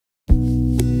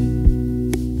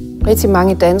Rigtig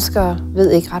mange danskere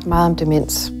ved ikke ret meget om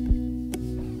demens.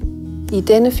 I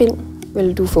denne film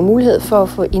vil du få mulighed for at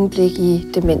få indblik i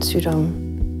demenssygdommen.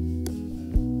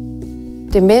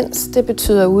 Demens, det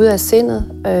betyder ude af sindet,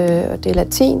 og det er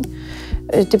latin.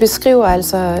 Det beskriver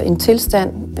altså en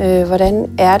tilstand. Hvordan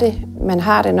er det, man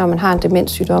har det, når man har en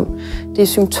demenssygdom? Det er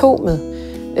symptomet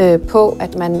på,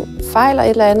 at man fejler et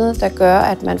eller andet, der gør,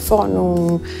 at man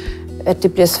får at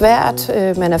det bliver svært,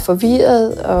 man er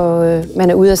forvirret, og man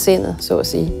er ude af sindet, så at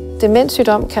sige.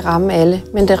 Demenssygdom kan ramme alle,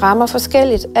 men det rammer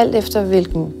forskelligt, alt efter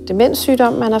hvilken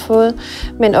demenssygdom man har fået,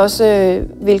 men også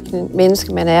hvilken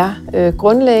menneske man er.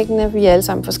 Grundlæggende, vi er alle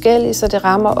sammen forskellige, så det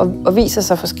rammer og viser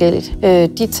sig forskelligt.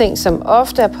 De ting, som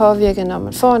ofte er påvirket, når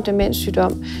man får en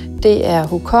demenssygdom, det er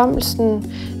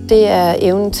hukommelsen, det er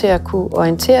evnen til at kunne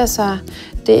orientere sig,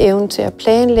 det er evnen til at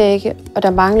planlægge, og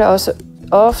der mangler også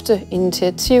ofte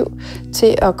initiativ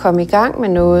til at komme i gang med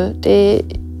noget. Det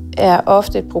er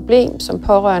ofte et problem, som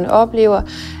pårørende oplever,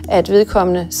 at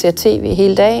vedkommende ser tv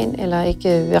hele dagen, eller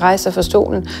ikke vil rejse sig fra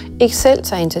stolen, ikke selv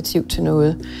tager initiativ til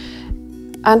noget.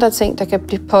 Andre ting, der kan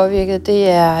blive påvirket, det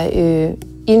er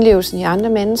indlevelsen i andre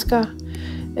mennesker.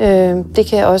 Det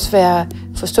kan også være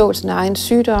forståelsen af egen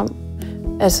sygdom.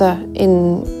 Altså,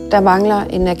 der mangler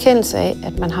en erkendelse af,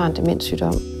 at man har en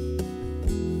demenssygdom.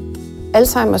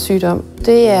 Alzheimers sygdom,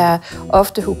 det er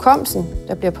ofte hukommelsen,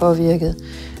 der bliver påvirket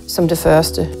som det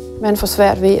første. Man får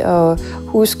svært ved at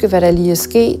huske, hvad der lige er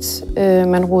sket.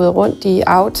 Man roder rundt i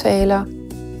aftaler.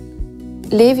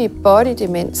 Lewy body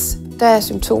demens, der er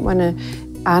symptomerne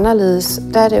anderledes.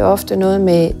 Der er det ofte noget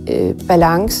med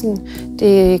balancen.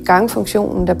 Det er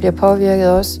gangfunktionen, der bliver påvirket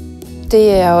også.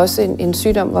 Det er også en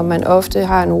sygdom, hvor man ofte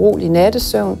har en urolig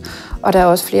nattesøvn, og der er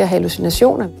også flere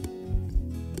hallucinationer.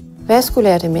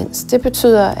 Vaskulær demens, det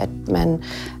betyder, at man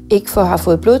ikke har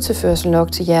fået blodtilførsel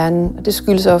nok til hjernen, og det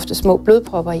skyldes ofte små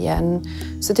blodpropper i hjernen.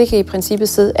 Så det kan i princippet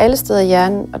sidde alle steder i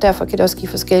hjernen, og derfor kan det også give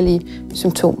forskellige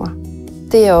symptomer.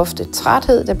 Det er ofte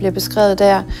træthed, der bliver beskrevet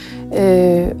der,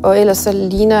 og ellers så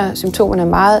ligner symptomerne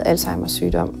meget Alzheimers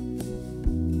sygdom.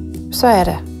 Så er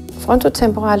der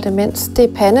frontotemporal demens, det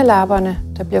er pandelapperne,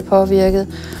 der bliver påvirket,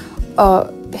 og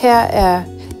her er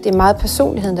det meget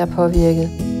personligheden, der er påvirket.